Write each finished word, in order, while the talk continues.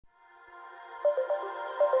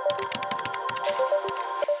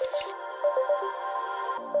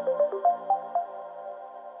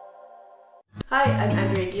I'm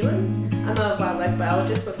Andrea Gielens. I'm a wildlife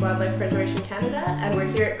biologist with Wildlife Preservation Canada, and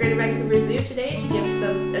we're here at Greater Vancouver Zoo today to give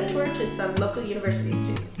a tour to some local university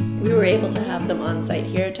students. We were able to have them on site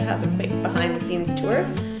here to have a quick behind-the-scenes tour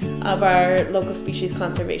of our local species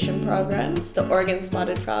conservation programs, the Oregon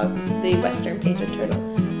spotted frog, the western painted turtle,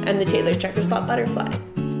 and the Taylor's checker spot butterfly.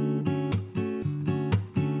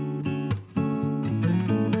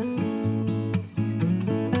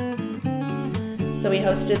 So we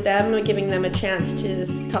hosted them, giving them a chance to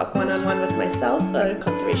talk one-on-one with myself, a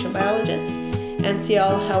conservation biologist, and see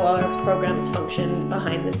how our programs function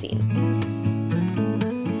behind the scenes.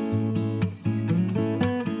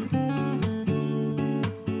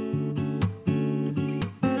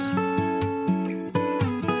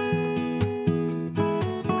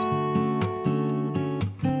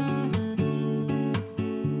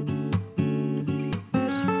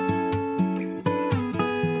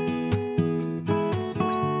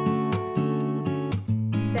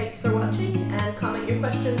 Thanks for watching, and comment your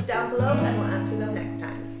questions down below and we'll answer them next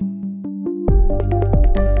time.